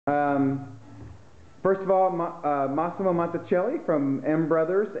First of all, Massimo Monticelli from M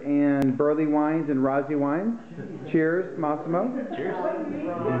Brothers and Burley Wines and Rossi Wines. Cheers, Massimo.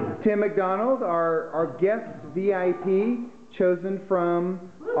 Cheers. Tim McDonald, our guest VIP, chosen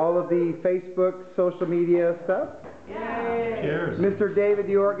from all of the Facebook, social media stuff. Yay. Cheers. Mr. David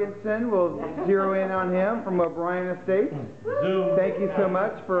Jorgensen, we'll zero in on him from O'Brien Estates. Zoom. Thank you so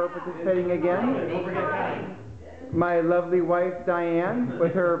much for participating again. Don't forget that. My lovely wife Diane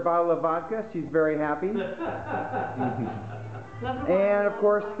with her bottle of vodka, she's very happy. And of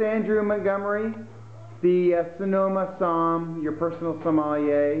course Andrew Montgomery, the Sonoma Som, your personal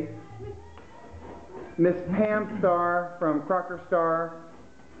sommelier. Miss Pam Starr from Crocker Star.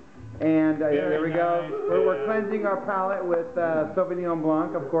 And there we go. We're cleansing our palate with Sauvignon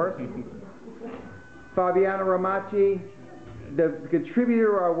Blanc, of course. Fabiano Romacci, the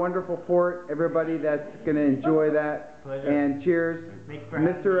contributor to our wonderful port, everybody that's going to enjoy that. Pleasure. And cheers.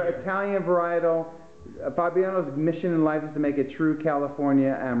 Mr. Italian Varietal, Fabiano's mission in life is to make a true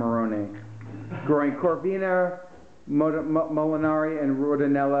California Amarone. Growing Corvina, Molinari, and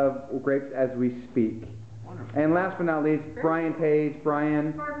Rodinella grapes as we speak. And last but not least, Brian Page.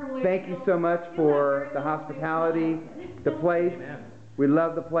 Brian, thank you so much for the hospitality, the place. We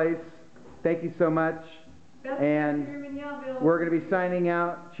love the place. Thank you so much. And we're going to be signing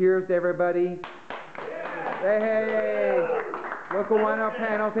out. Cheers to everybody. Hey, hey, Local Wino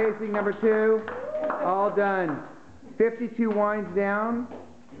Panel Tasting number 2. All done. 52 wines down.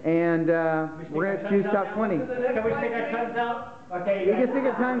 And we're going to choose top 20. Can we stick our tongues out? Okay. You can stick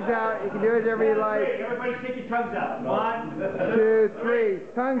your tongues out. You can do it whatever you like. Everybody stick your tongues out. 1, 2, 3.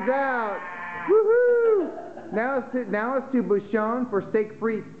 Tongues out. Woohoo! Now it's to Bouchon for steak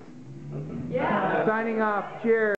frites. Yeah. Signing off. Cheers.